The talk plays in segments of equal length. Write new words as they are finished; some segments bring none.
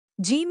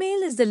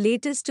Gmail is the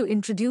latest to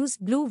introduce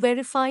blue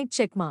verified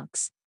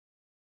checkmarks.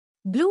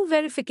 Blue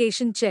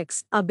verification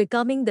checks are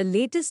becoming the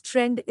latest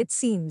trend, it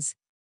seems.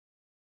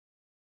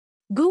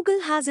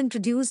 Google has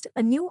introduced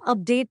a new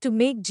update to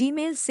make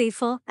Gmail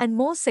safer and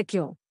more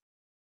secure.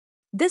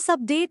 This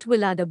update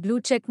will add a blue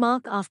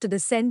checkmark after the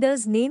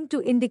sender's name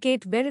to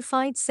indicate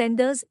verified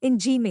senders in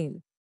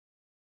Gmail.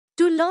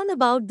 To learn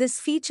about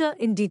this feature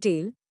in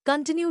detail,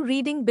 continue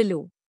reading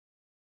below.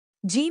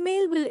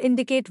 Gmail will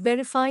indicate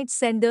verified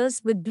senders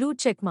with blue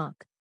checkmark.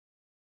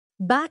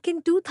 Back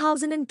in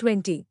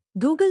 2020,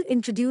 Google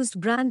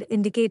introduced brand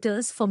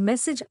indicators for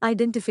message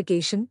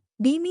identification,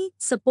 BIMI,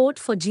 support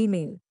for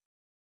Gmail.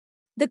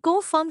 The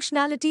core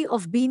functionality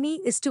of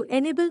BIMI is to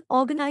enable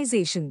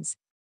organizations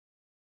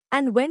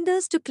and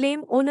vendors to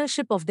claim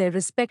ownership of their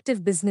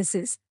respective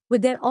businesses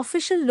with their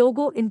official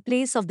logo in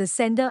place of the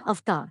sender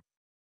avatar.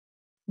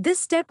 This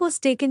step was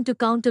taken to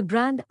counter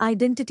brand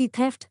identity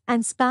theft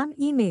and spam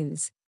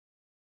emails.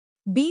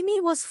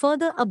 BIMI was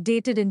further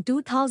updated in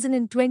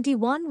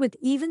 2021 with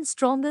even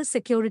stronger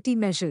security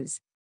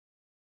measures.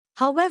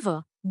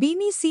 However,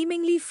 BIMI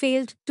seemingly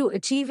failed to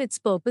achieve its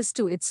purpose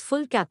to its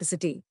full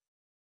capacity.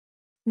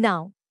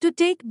 Now, to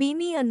take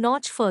BIMI a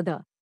notch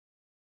further,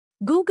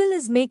 Google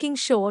is making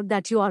sure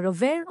that you are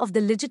aware of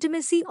the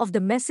legitimacy of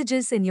the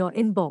messages in your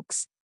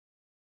inbox.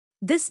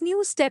 This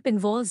new step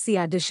involves the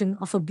addition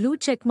of a blue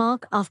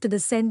checkmark after the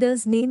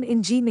sender's name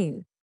in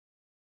Gmail.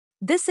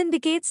 This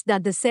indicates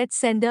that the said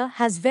sender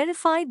has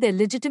verified their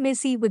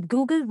legitimacy with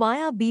Google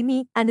via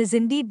BIMI and is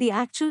indeed the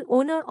actual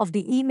owner of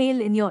the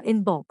email in your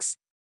inbox.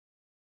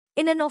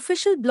 In an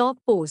official blog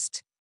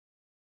post,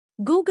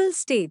 Google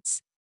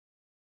states,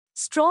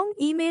 "Strong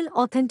email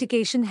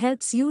authentication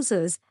helps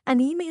users and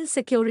email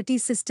security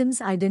systems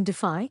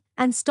identify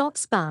and stop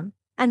spam,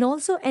 and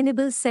also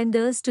enables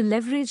senders to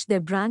leverage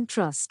their brand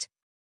trust.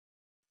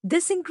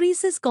 This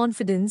increases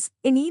confidence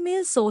in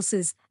email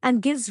sources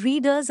and gives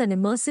readers an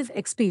immersive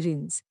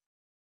experience,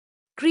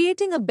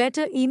 creating a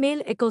better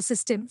email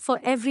ecosystem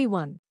for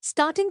everyone."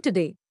 Starting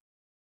today,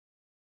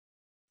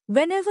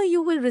 whenever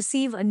you will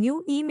receive a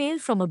new email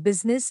from a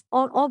business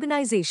or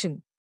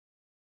organization,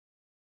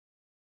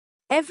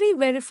 every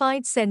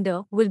verified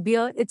sender will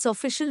bear its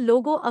official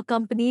logo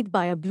accompanied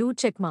by a blue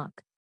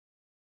checkmark.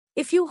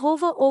 If you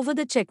hover over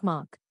the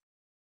checkmark,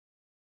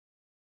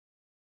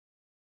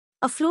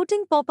 a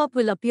floating pop-up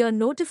will appear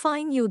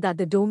notifying you that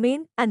the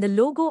domain and the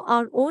logo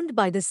are owned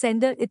by the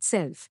sender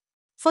itself.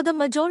 For the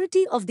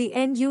majority of the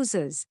end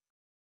users,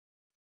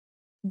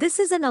 this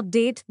is an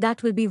update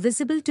that will be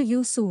visible to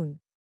you soon.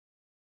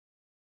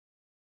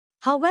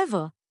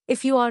 However,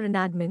 if you are an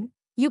admin,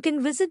 you can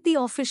visit the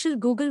official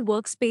Google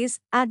Workspace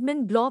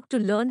admin blog to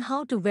learn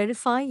how to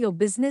verify your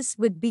business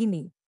with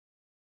BIMI.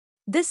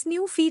 This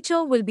new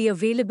feature will be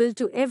available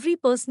to every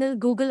personal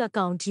Google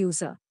account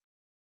user,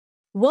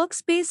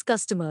 Workspace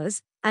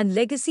customers, and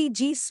legacy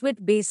G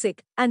Suite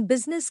Basic and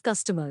business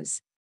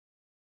customers.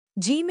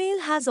 Gmail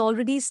has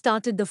already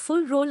started the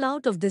full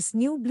rollout of this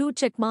new blue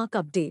checkmark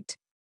update.